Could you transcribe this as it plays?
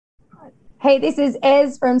Hey, this is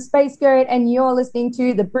Ez from Spacegoat, and you're listening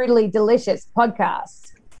to the Brutally Delicious podcast.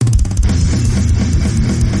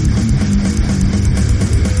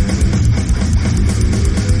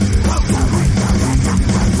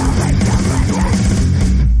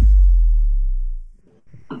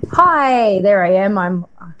 Hi, there I am.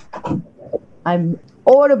 I'm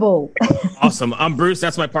audible. Awesome. I'm Bruce.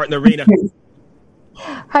 That's my partner, Rena.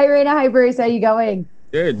 Hi, Rena. Hi, Bruce. How you going?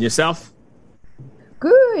 Good. Yourself?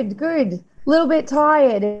 Good. A little bit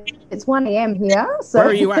tired. It's 1 a.m. here. So. Where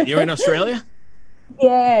are you at? You're in Australia?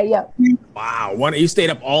 Yeah. Wow. You stayed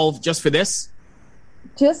up all just for this?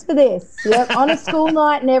 Just for this. Yep. On a school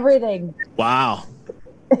night and everything. Wow.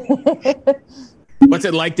 What's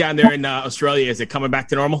it like down there in Australia? Is it coming back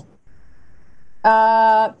to normal?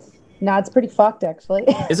 No, it's pretty fucked, actually.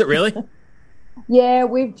 Is it really? Yeah,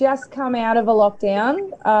 we've just come out of a lockdown,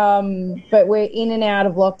 but we're in and out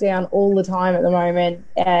of lockdown all the time at the moment.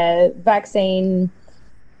 The vaccine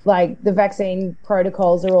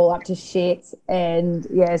protocols are all up to shit, and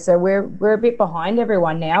yeah, so we're a bit behind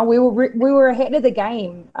everyone now. We were ahead of the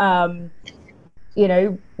game,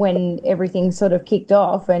 when everything sort of kicked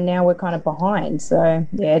off, and now we're kind of behind. So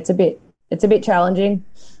yeah, it's a bit challenging.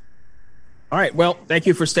 All right. Well, thank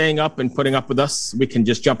you for staying up and putting up with us. We can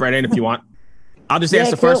just jump right in if you want. I'll just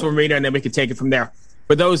ask the first one, Rita, and then we can take it from there.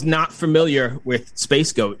 For those not familiar with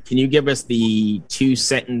Spacegoat, can you give us the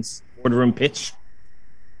 2-sentence boardroom pitch?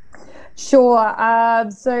 Sure.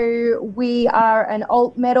 So we are an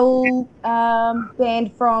alt metal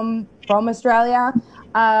band from Australia.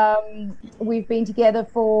 We've been together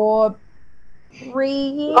for 3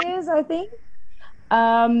 years, I think.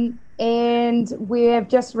 And we've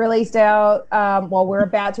just released we're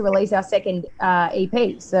about to release our second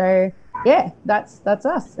EP. So yeah, that's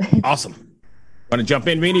us. Awesome. Want to jump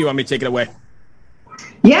in, Rena? You want me to take it away?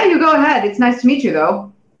 Yeah, you go ahead. It's nice to meet you,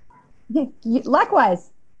 though.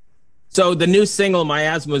 Likewise. So the new single, My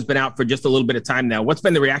Asthma, has been out for just a little bit of time now. What's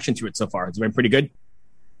been the reaction to it so far? Has it been pretty good?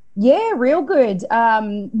 Yeah, real good.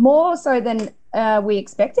 More so than we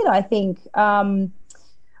expected, I think.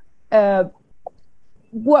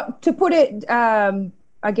 What to put it,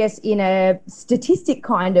 I guess, in a statistic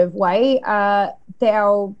kind of way,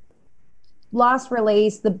 our last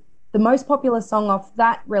release, the most popular song off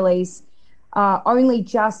that release, only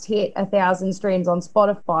just hit 1,000 streams on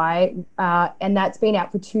Spotify, and that's been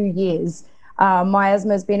out for 2 years. My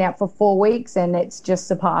Asthma's been out for 4 weeks, and it's just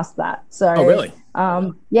surpassed that. So, oh, really?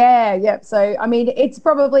 Yeah. So, I mean, it's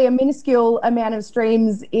probably a minuscule amount of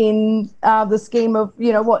streams in the scheme of,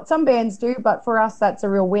 what some bands do, but for us, that's a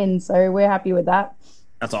real win. So we're happy with that.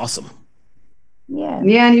 That's awesome. Yeah.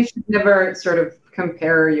 Yeah, and you should never sort of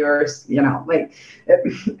compare yours,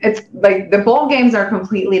 it's like the ball games are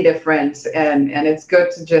completely different, and it's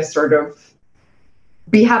good to just sort of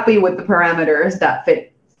be happy with the parameters that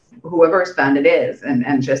fit whoever's band it is,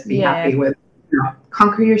 and just be happy with,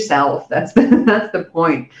 conquer yourself. That's the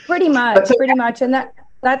point. Pretty much. And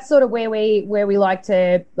that's sort of where we like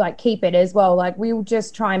to keep it as well. Like, we'll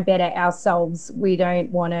just try and better ourselves. We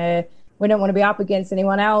don't want to be up against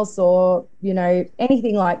anyone else or,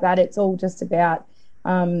 anything like that. It's all just about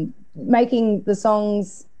making the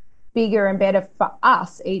songs bigger and better for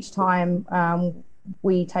us each time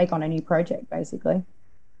we take on a new project, basically.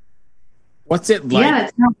 What's it like? Yeah,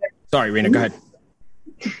 sorry, Rena, go ahead.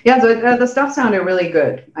 Yeah, the stuff sounded really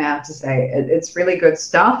good, I have to say. It's really good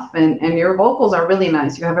stuff, and your vocals are really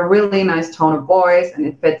nice. You have a really nice tone of voice, and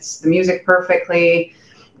it fits the music perfectly.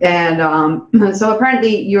 And so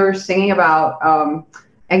apparently you're singing about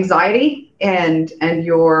anxiety and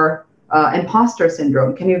your imposter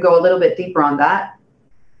syndrome. Can you go a little bit deeper on that?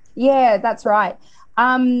 Yeah, that's right.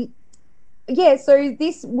 So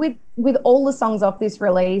this with all the songs off this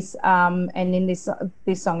release, and in this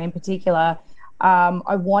song in particular,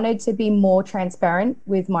 I wanted to be more transparent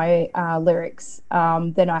with my lyrics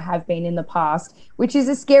than I have been in the past, which is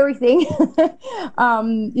a scary thing.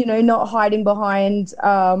 Not hiding behind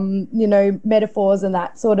metaphors and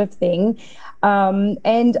that sort of thing.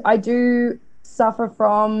 And I do suffer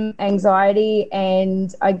from anxiety,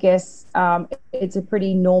 and I guess it's a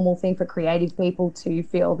pretty normal thing for creative people to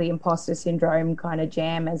feel the imposter syndrome kind of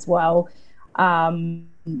jam as well. And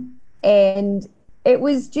it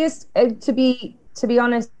was just to be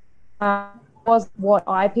honest, was what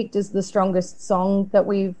I picked as the strongest song that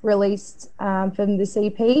we've released from this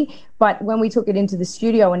EP. But when we took it into the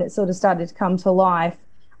studio and it sort of started to come to life,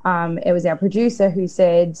 it was our producer who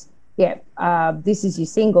said, this is your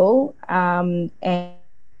single, and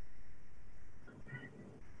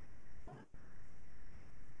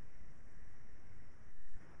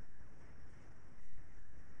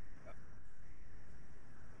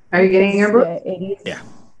Are you getting your book? Yeah, it is. Yeah.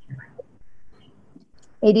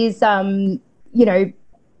 It is, you know,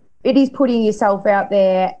 it is putting yourself out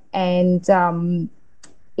there and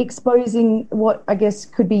exposing what I guess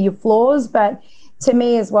could be your flaws. But to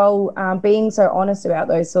me as well, being so honest about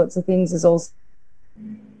those sorts of things is also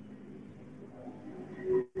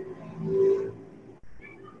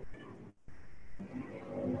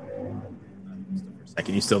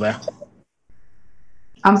Second, you still there?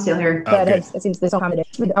 I'm still here. Oh, good. Since this song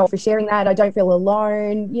for sharing that, I don't feel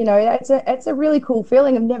alone. You know, it's a really cool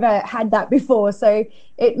feeling. I've never had that before, so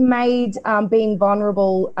it made being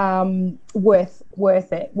vulnerable worth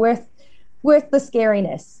it, worth the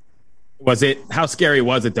scariness. Was it? How scary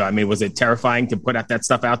was it though? I mean, was it terrifying to put that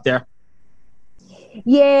stuff out there?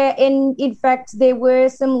 Yeah, and in fact, there were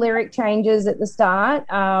some lyric changes at the start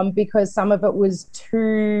because some of it was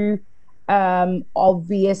too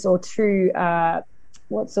obvious or too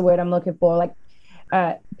what's the word I'm looking for? Like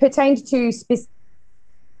pertained to specific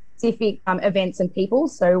events and people.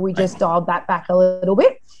 So we just dialed that back a little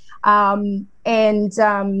bit, and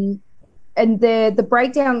the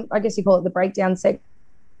breakdown, I guess you call it the breakdown section.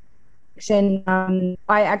 I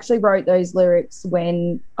actually wrote those lyrics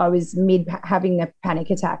when I was having a panic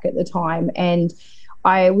attack at the time, and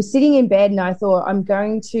I was sitting in bed and I thought I'm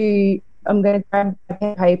going to grab pen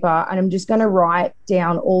and paper and I'm just going to write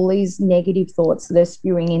down all these negative thoughts that are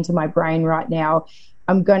spewing into my brain right now.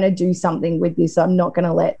 I'm going to do something with this. I'm not going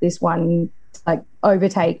to let this one like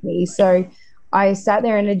overtake me. So I sat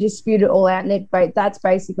there and I just spewed it all out, and that's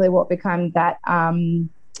basically what became that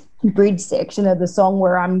bridge section of the song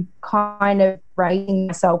where I'm kind of rating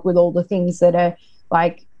myself with all the things that are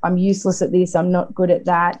like, I'm useless at this, I'm not good at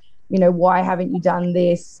that, you know, why haven't you done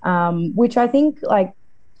this? Which I think, like,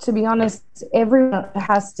 to be honest, everyone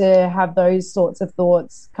has to have those sorts of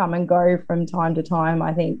thoughts come and go from time to time,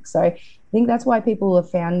 I think. So I think that's why people have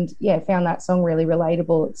found that song really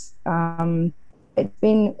relatable.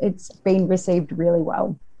 It's been received really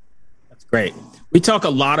well. That's great. We talk a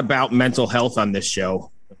lot about mental health on this show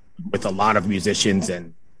with a lot of musicians,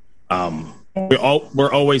 and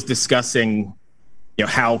we're always discussing, you know,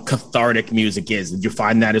 how cathartic music is. Did you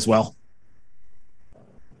find that as well?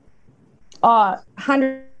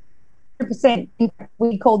 100%.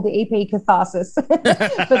 We called the EP Catharsis for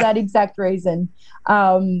that exact reason.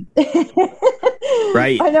 Right.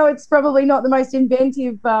 I know it's probably not the most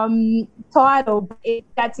inventive title, but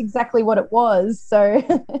that's exactly what it was. So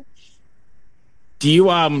Do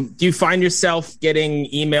you find yourself getting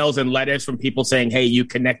emails and letters from people saying, "Hey, you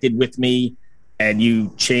connected with me and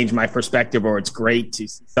you changed my perspective," or it's great to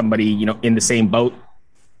see somebody, you know, in the same boat?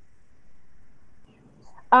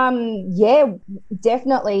 Yeah,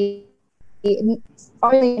 definitely. It's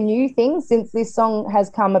only a new thing since this song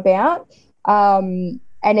has come about. And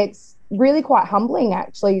it's really quite humbling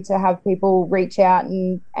actually to have people reach out,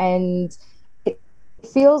 and it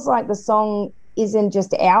feels like the song isn't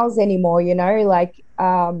just ours anymore, you know, like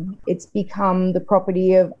it's become the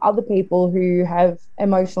property of other people who have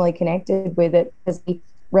emotionally connected with it as they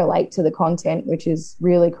relate to the content, which is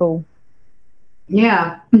really cool.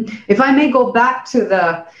 Yeah. If I may go back to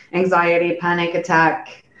the anxiety, panic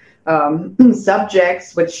attack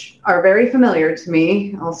subjects, which are very familiar to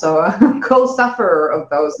me, also a co-sufferer of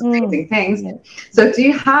those amazing things. Yeah. So do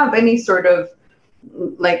you have any sort of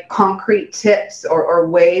like concrete tips or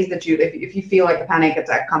ways that you, if you feel like a panic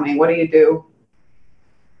attack coming, what do you do?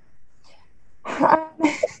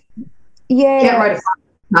 Yeah. Can't write a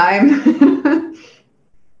time.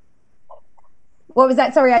 What was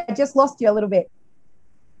that? Sorry, I just lost you a little bit.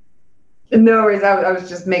 No worries. I was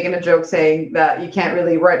just making a joke saying that you can't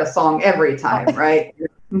really write a song every time, right?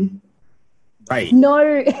 Right.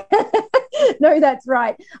 No, no, that's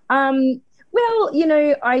right. Well, you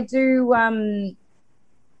know, I do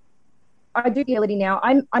ability now.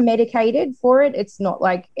 I'm medicated for it. It's not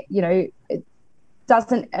like, you know, it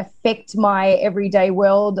doesn't affect my everyday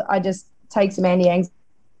world. I just take some anti-anxiety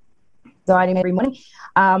every morning.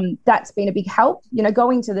 That's been a big help, you know,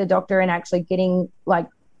 going to the doctor and actually getting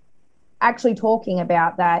actually talking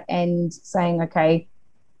about that and saying, okay,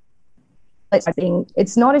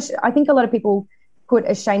 it's not I think a lot of people put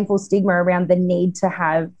a shameful stigma around the need to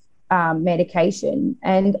have medication,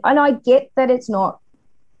 and I get that it's not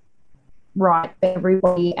right for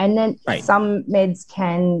everybody, and then some meds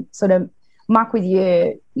can sort of muck with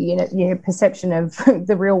your perception of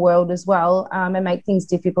the real world as well, and make things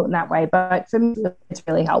difficult in that way. But for me, it's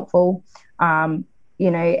really helpful,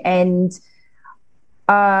 you know, and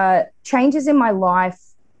changes in my life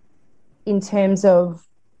in terms of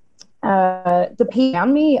the people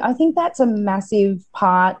around me. I think that's a massive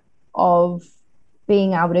part of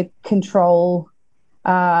being able to control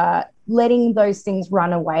letting those things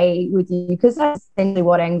run away with you, because that's essentially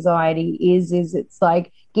what anxiety is it's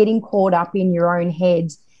like getting caught up in your own head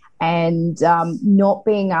and not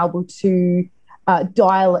being able to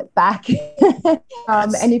dial it back.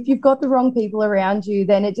 And if you've got the wrong people around you,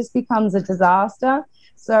 then it just becomes a disaster.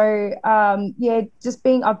 So I've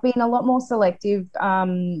been a lot more selective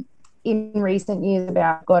in recent years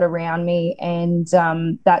about got around me, and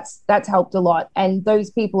that's helped a lot. And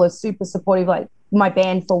those people are super supportive, like my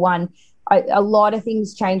band for one. A lot of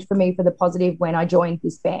things changed for me for the positive when I joined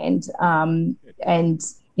this band, and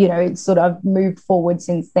it's sort of moved forward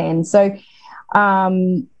since then. So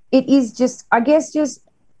it is just, I guess, just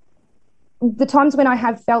the times when I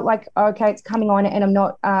have felt like, okay, it's coming on and I'm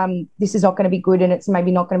not, this is not going to be good, and it's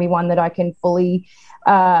maybe not going to be one that I can fully,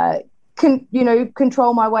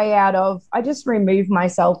 control my way out of. I just remove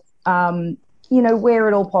myself, where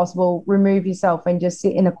at all possible, remove yourself and just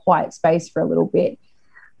sit in a quiet space for a little bit.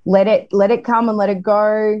 Let it come and let it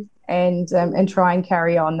go, and try and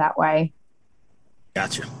carry on that way.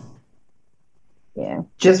 Gotcha. Yeah.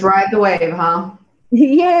 Just ride the wave, huh?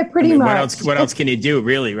 Yeah, pretty much. What else can you do,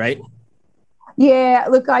 really, right? Yeah,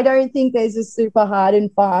 look, I don't think there's a super hard and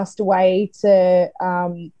fast way to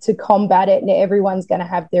combat it, and everyone's going to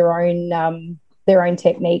have their own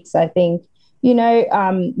techniques. I think,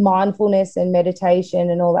 mindfulness and meditation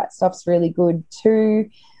and all that stuff's really good too.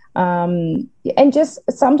 And just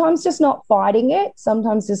sometimes just not fighting it,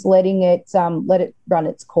 sometimes just letting it let it run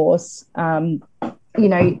its course.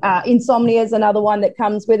 Insomnia is another one that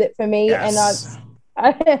comes with it for me. Yes.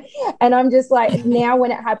 And I'm just like, now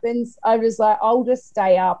when it happens, I'm just like, I'll just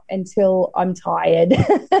stay up until I'm tired.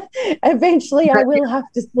 Eventually I will have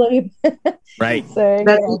to sleep. Right. So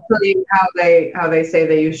that's usually how they say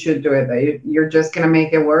that you should do it. You're just going to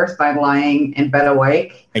make it worse by lying in bed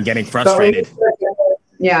awake and getting frustrated.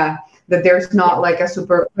 Yeah, that there's not like a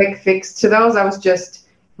super quick fix to those. I was just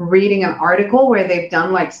reading an article where they've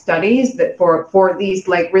done like studies that for these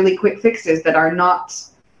like really quick fixes that are not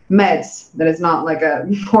meds, that is not like a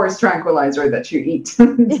horse tranquilizer that you eat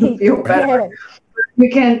to feel better.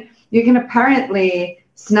 Yeah. You can apparently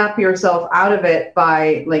snap yourself out of it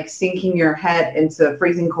by like sinking your head into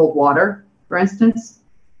freezing cold water, for instance.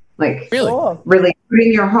 Like really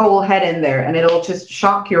putting your whole head in there, and it'll just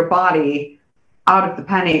shock your body out of the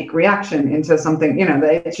panic reaction into something,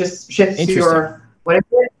 that it just shifts your, what is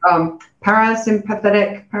it?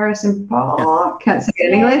 Parasympathetic, can't say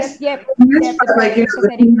it in English. Yep. Like,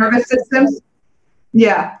 the nervous systems.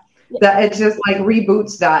 Yeah. That it just like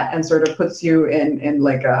reboots that and sort of puts you in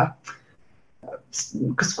like a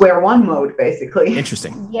square one mode, basically.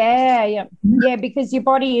 Interesting. Yeah, because your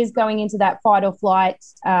body is going into that fight or flight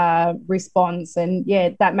response, and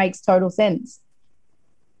that makes total sense.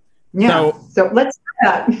 Yeah. So let's do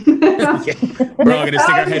that. We're all going to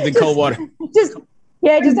stick our heads in cold water. Just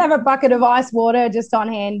have a bucket of ice water just on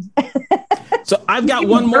hand. So I've got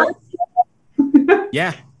one more.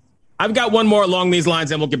 Yeah. I've got one more along these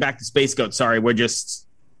lines, and we'll get back to Spacegoat. Sorry, we're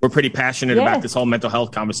pretty passionate about this whole mental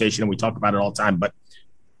health conversation, and we talk about it all the time. But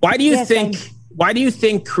why do you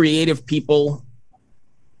think creative people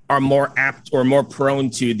are more apt or more prone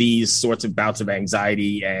to these sorts of bouts of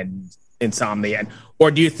anxiety and insomnia? Or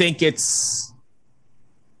do you think it's,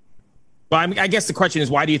 I guess the question is,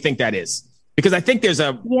 why do you think that is? Because I think there's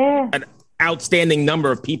an outstanding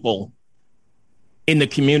number of people in the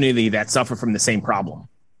community that suffer from the same problem.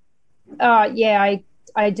 I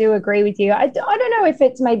do agree with you. I don't know if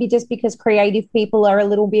it's maybe just because creative people are a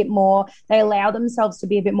little bit more, they allow themselves to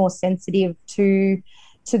be a bit more sensitive to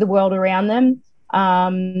the world around them,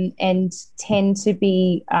 and tend to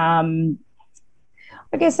be, I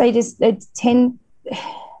guess they tend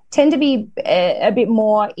to be a bit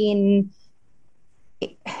more in,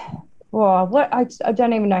 I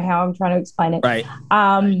don't even know how I'm trying to explain it. Right.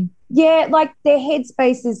 Like their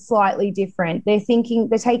headspace is slightly different. They're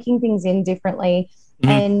taking things in differently.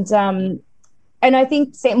 Mm-hmm. And I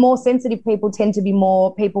think more sensitive people tend to be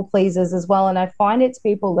more people pleasers as well. And I find it's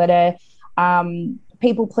people that are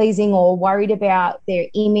people pleasing or worried about their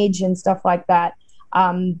image and stuff like that,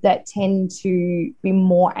 that tend to be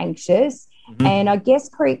more anxious. Mm-hmm. And I guess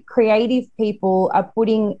creative people are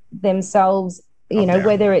putting themselves,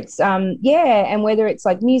 whether it's and whether it's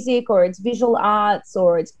like music or it's visual arts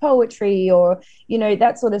or it's poetry or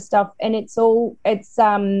that sort of stuff, and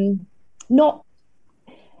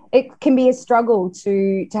it can be a struggle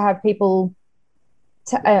to have people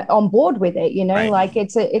on board with it, right. Like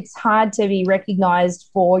it's hard to be recognized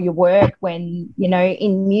for your work when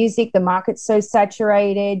in music the market's so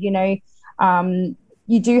saturated.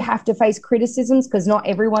 You do have to face criticisms because not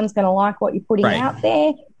everyone's going to like what you're putting out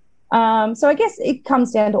there. So I guess it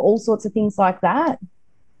comes down to all sorts of things like that.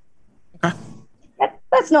 Okay.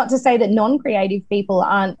 That's not to say that non-creative people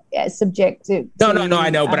aren't subject to No, I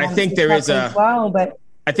know, but I think there is as well. But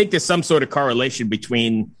I think there's some sort of correlation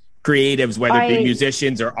between creatives, whether it be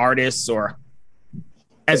musicians or artists or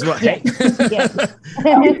as well. Yeah. Yeah.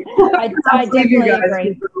 I definitely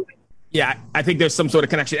agree. Yeah, I think there's some sort of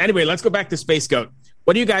connection. Anyway, let's go back to Spacegoat.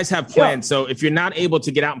 What do you guys have planned? Sure. So if you're not able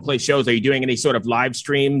to get out and play shows, are you doing any sort of live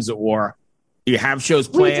streams or do you have shows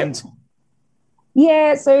planned?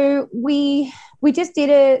 Yeah, so we just did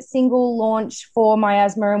a single launch for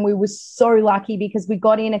Miasma, and we were so lucky because we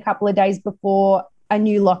got in a couple of days before a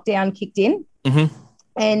new lockdown kicked in. Mm-hmm.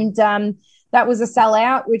 And that was a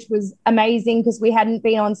sellout, which was amazing because we hadn't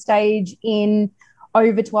been on stage in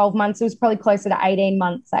over 12 months. It was probably closer to 18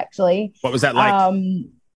 months, actually. What was that like?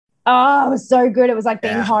 Oh, it was so good. It was like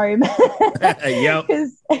being home. Yep.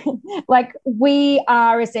 Because like we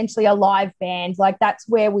are essentially a live band. Like that's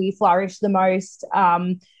where we flourish the most.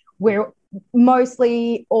 We're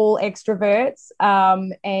mostly all extroverts,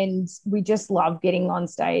 and we just love getting on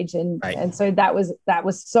stage, and so that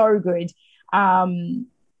was so good. And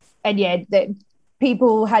yeah,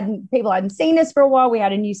 people hadn't seen us for a while. We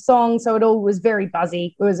had a new song, so it all was very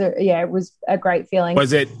buzzy. It was a great feeling.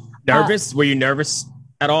 Was it nervous? Were you nervous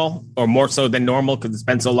at all, or more so than normal because it's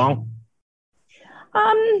been so long?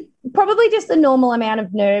 Probably just the normal amount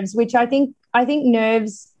of nerves, which I think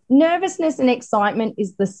nervousness and excitement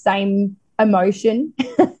is the same emotion,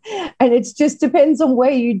 and it just depends on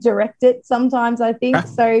where you direct it. Sometimes I think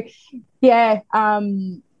so. Yeah,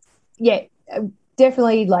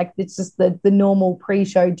 definitely. Like it's just the normal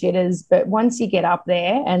pre-show jitters, but once you get up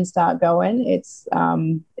there and start going, it's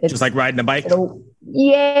just like riding a bike.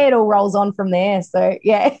 It all rolls on from there. So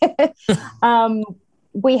yeah.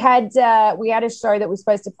 We had a show that was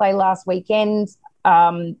supposed to play last weekend.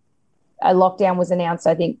 A lockdown was announced,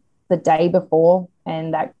 I think, the day before,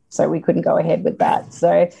 and so we couldn't go ahead with that.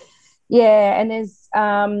 So yeah, and there's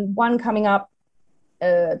one coming up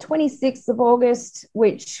 26th of August,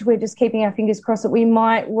 which we're just keeping our fingers crossed that we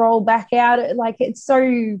might roll back out. Like it's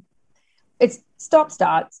stop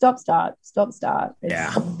start.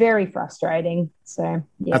 It's very frustrating. So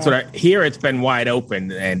yeah. That's what I hear. It's been wide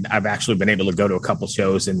open, and I've actually been able to go to a couple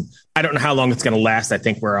shows, and I don't know how long it's going to last. I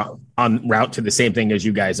think we're on route to the same thing as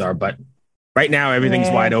you guys are, but right now everything's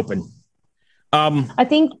wide open. I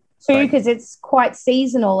think too, because it's quite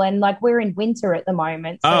seasonal, and like we're in winter at the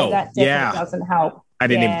moment, so that definitely doesn't help. I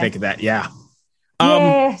didn't even think of that. Yeah.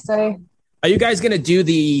 So are you guys going to do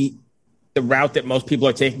the route that most people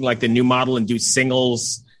are taking, like the new model, and do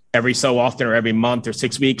singles every so often or every month or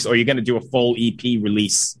 6 weeks, or are you going to do a full EP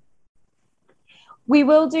release? We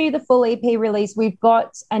will do the full EP release. We've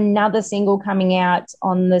got another single coming out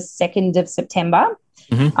on the 2nd of September.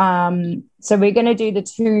 Mm-hmm. So we're going to do the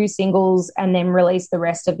 2 singles and then release the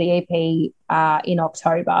rest of the EP in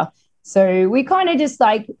October. So we kind of just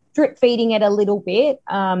like drip feeding it a little bit,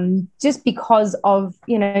 just because of,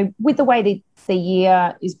 with the way the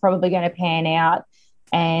year is probably going to pan out,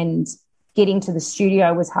 and getting to the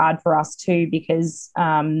studio was hard for us too, because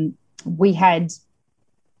we're in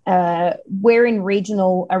a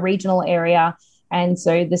regional area, and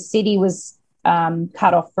so the city was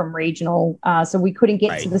cut off from regional, so we couldn't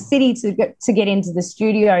get to the city to get into the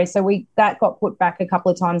studio. So that got put back a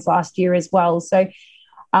couple of times last year as well. So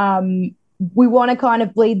we want to kind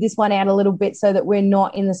of bleed this one out a little bit so that we're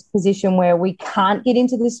not in this position where we can't get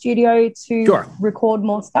into the studio to record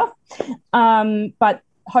more stuff. But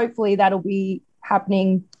hopefully that'll be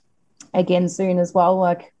happening again soon as well.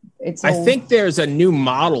 Like I think there's a new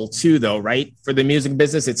model too, though, right? For the music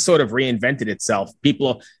business, it's sort of reinvented itself.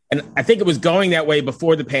 And I think it was going that way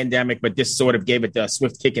before the pandemic, but this sort of gave it a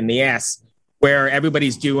swift kick in the ass, where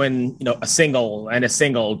everybody's doing, a single and a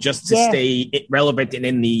single just to stay relevant and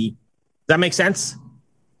in the. Does that make sense?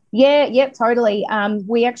 Yeah, yep, totally.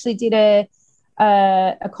 We actually did a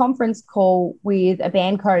conference call with a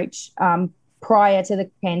band coach prior to the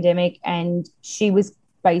pandemic, and she was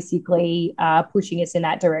basically pushing us in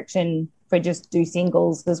that direction for just do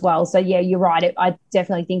singles as well. So yeah, you're right. I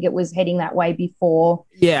definitely think it was heading that way before.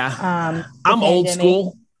 Yeah, I'm old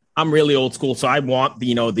school. I'm really old school, so I want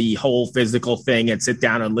the whole physical thing and sit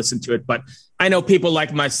down and listen to it. But I know people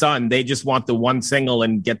like my son; they just want the one single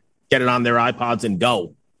and get it on their iPods and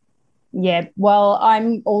go. Yeah, well,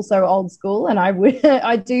 I'm also old school, and I really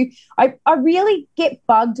get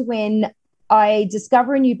bugged when I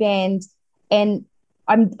discover a new band and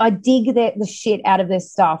I dig the shit out of their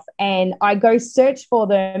stuff, and I go search for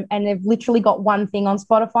them, and they've literally got one thing on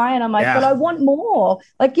Spotify, and I'm like, but I want more.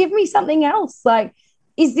 Like, give me something else. Like,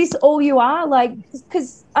 is this all you are? Like,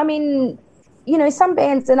 because I mean, you know, some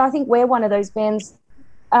bands, and I think we're one of those bands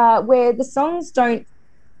where the songs don't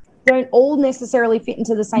all necessarily fit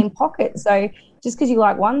into the same pocket. So just because you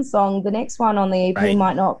like one song, the next one on the EP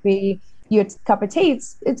might not be your cup of tea.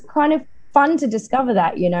 It's kind of fun to discover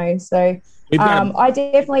that, you know. So I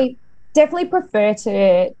definitely prefer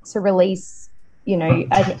to release, you know,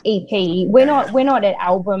 an EP. We're not at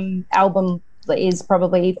album is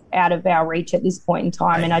probably out of our reach at this point in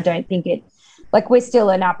time, and I don't think we're still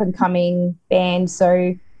an up and coming band,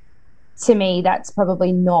 so to me that's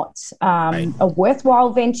probably not a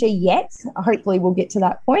worthwhile venture yet. Hopefully we'll get to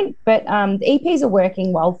that point, but the EPs are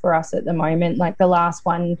working well for us at the moment. Like the last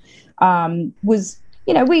one was,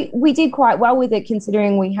 you know, we did quite well with it,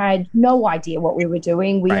 considering we had no idea what we were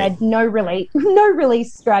doing. We had no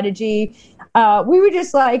release strategy. We were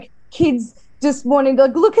just like kids just wanting to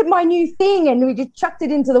look at my new thing, and we just chucked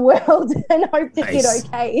it into the world and hoped it did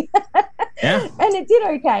okay. Yeah. And it did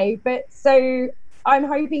okay. But so I'm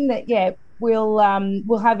hoping that,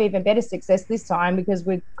 we'll have even better success this time, because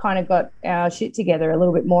we've kind of got our shit together a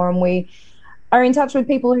little bit more, and we are in touch with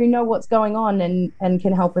people who know what's going on and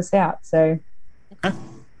can help us out. So, okay.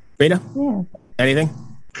 Rita? Yeah. Anything?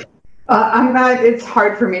 I'm not. It's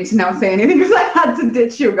hard for me to now say anything because I had to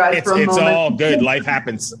ditch you guys for a moment. It's all good. Life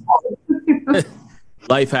happens.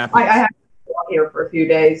 Life happens. I had to go here for a few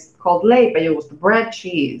days. Called late, but it was the bread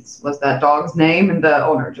cheese was that dog's name, and the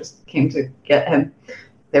owner just came to get him.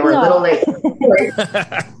 They were a little late.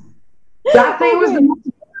 That thing was the most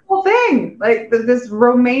beautiful thing. Like this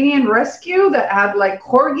Romanian rescue that had like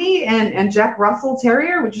corgi and Jack Russell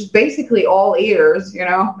Terrier, which is basically all ears, you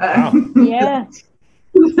know. Wow. Yeah.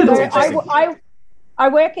 So I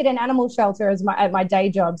work at an animal shelter at my day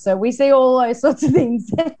job, so we see all those sorts of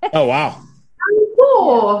things. Oh wow.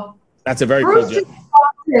 Cool. That's a very cool job.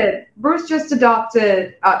 Bruce just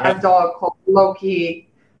adopted a dog called Loki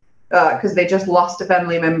because they just lost a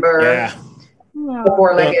family member. Yeah. A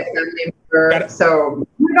four-legged family member. So, oh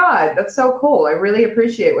my God, that's so cool. I really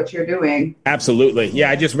appreciate what you're doing. Absolutely. Yeah,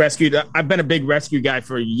 I just rescued. I've been a big rescue guy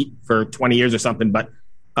for 20 years or something, but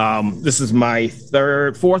this is my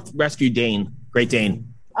fourth rescue Dane, Great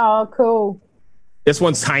Dane. Oh, cool. This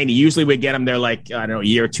one's tiny. Usually we get them, they're like, I don't know, a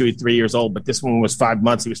year, 2, 3 years old, but this one was 5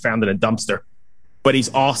 months. He was found in a dumpster, but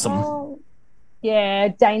he's awesome. Oh, yeah,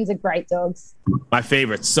 Danes are great dogs. My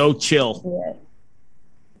favorite. So chill.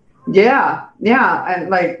 Yeah,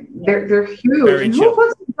 and like they're huge. Very and chill. Who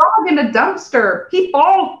puts a dog in a dumpster?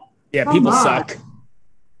 People. Yeah, people suck.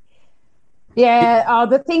 Yeah,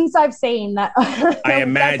 the things I've seen that I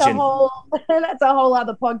imagine that's a whole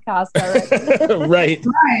other podcast. I reckon. Right.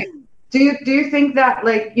 Do you think that,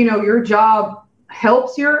 like, you know, your job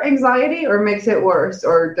helps your anxiety or makes it worse,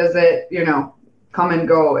 or does it, you know, come and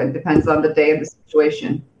go? It depends on the day and the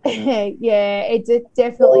situation. Yeah, it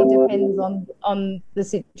definitely depends on the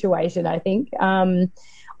situation, I think.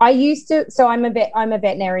 I used to, so I'm a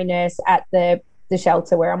veterinary nurse at the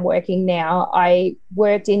shelter where I'm working now. I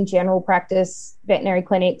worked in general practice veterinary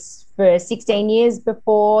clinics for 16 years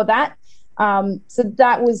before that. So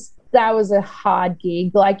that was a hard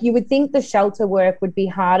gig. Like, you would think the shelter work would be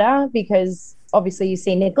harder because obviously you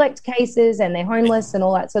see neglect cases and they're homeless and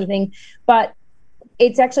all that sort of thing. But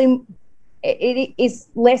it's actually, it is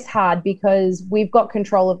less hard because we've got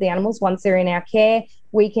control of the animals. Once they're in our care,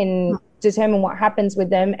 we can determine what happens with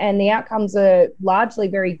them, and the outcomes are largely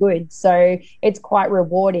very good. So it's quite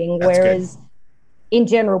rewarding. That's whereas good. In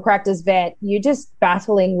general practice vet, you're just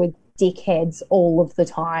battling with dickheads all of the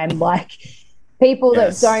time. Like, people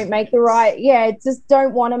that don't make the right, just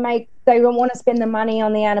don't want to spend the money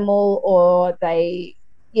on the animal, or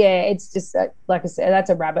it's just, like I said, that's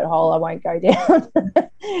a rabbit hole I won't go down.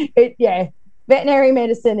 Veterinary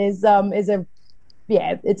medicine is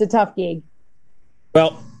it's a tough gig.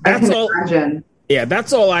 Well, that's all. Imagine. Yeah,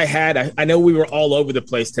 that's all I had. I know we were all over the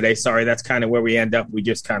place today. Sorry, that's kind of where we end up. We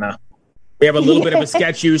just we have a little bit of a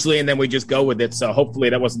sketch usually, and then we just go with it. So hopefully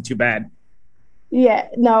that wasn't too bad. Yeah,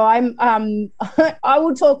 no, I'm I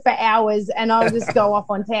will talk for hours and I'll just go off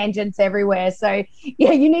on tangents everywhere. So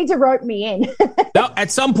yeah, you need to rope me in. No, at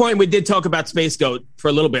some point we did talk about Spacegoat for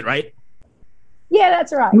a little bit, right? Yeah,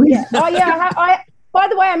 that's right. Yeah. Oh yeah, I by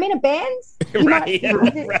the way, I'm in a band.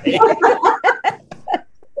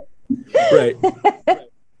 Right.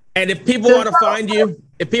 And if people want to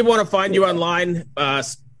find you online, can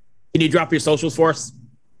you drop your socials for us?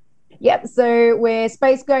 Yep. So we're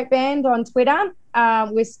Spacegoat Band on Twitter.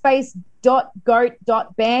 We're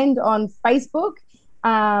space.goat.band on Facebook.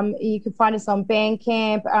 You can find us on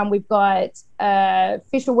Bandcamp. We've got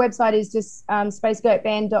official website is just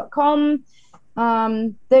spacegoatband.com.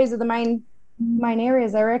 Those are the main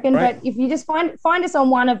areas, I reckon. Right. But if you just find us on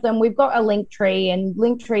one of them, we've got a link tree, and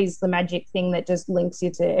link tree is the magic thing that just links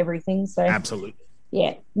you to everything. So Absolutely.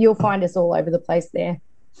 yeah, you'll find us all over the place there.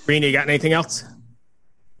 Rena, you got anything else?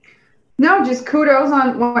 No, just kudos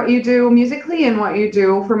on what you do musically and what you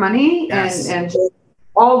do for money. Yes. And just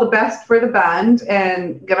all the best for the band.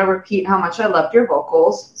 And gonna repeat how much I loved your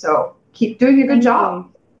vocals. So keep doing a good job.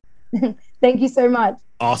 Thank you so much.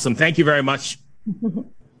 Awesome. Thank you very much.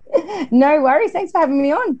 No worries. Thanks for having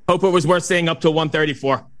me on. Hope it was worth staying up till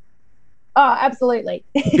 1:34. Oh, absolutely.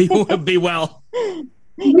 Be well.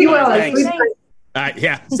 Be well. Thanks. All right.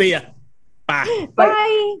 Yeah. See ya. Bye.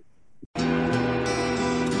 Bye.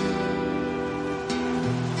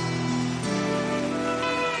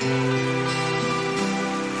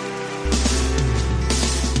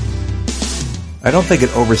 I don't think it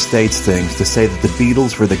overstates things to say that the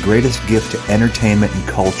Beatles were the greatest gift to entertainment and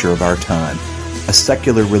culture of our time, a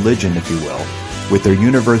secular religion, if you will, with their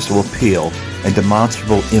universal appeal and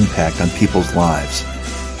demonstrable impact on people's lives.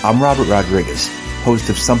 I'm Robert Rodriguez, host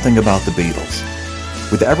of Something About the Beatles.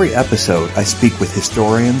 With every episode, I speak with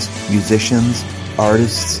historians, musicians,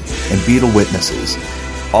 artists, and Beatle witnesses,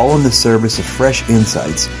 all in the service of fresh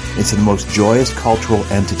insights into the most joyous cultural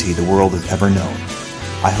entity the world has ever known.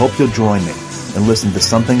 I hope you'll join me and listen to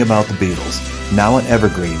Something About the Beatles, now on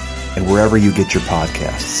Evergreen and wherever you get your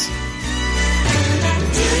podcasts.